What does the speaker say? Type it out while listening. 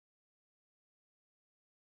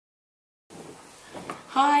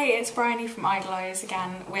Hi, it's Bryony from Idolize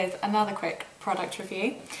again with another quick product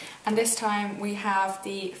review, and this time we have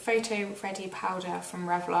the PhotoReady Powder from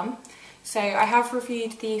Revlon. So I have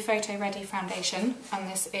reviewed the PhotoReady foundation,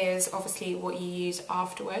 and this is obviously what you use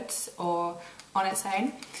afterwards or on its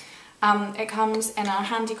own. It comes in a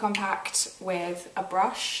handy compact with a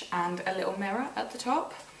brush and a little mirror at the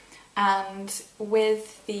top, and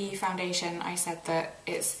with the foundation I said that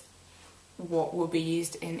it's what will be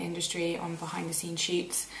used in industry on behind the scenes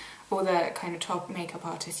shoots. All the kind of top makeup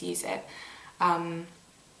artists use it, and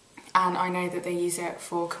I know that they use it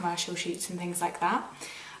for commercial shoots and things like that,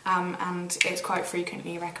 and it's quite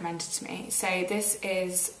frequently recommended to me. So this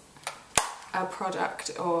is a product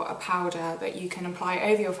or a powder that you can apply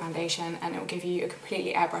over your foundation and it will give you a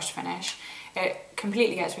completely airbrushed finish. It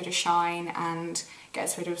completely gets rid of shine and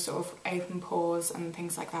gets rid of sort of open pores and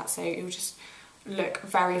things like that, so it will just look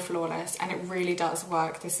very flawless, and it really does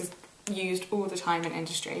work. This is used all the time in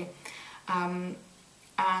industry, and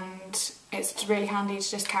it's really handy to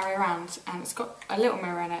just carry around, and it's got a little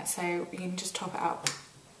mirror in it so you can just top it up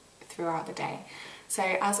throughout the day. So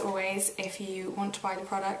as always, if you want to buy the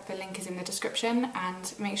product, the link is in the description,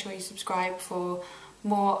 and make sure you subscribe for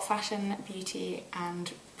more fashion, beauty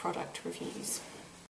and product reviews.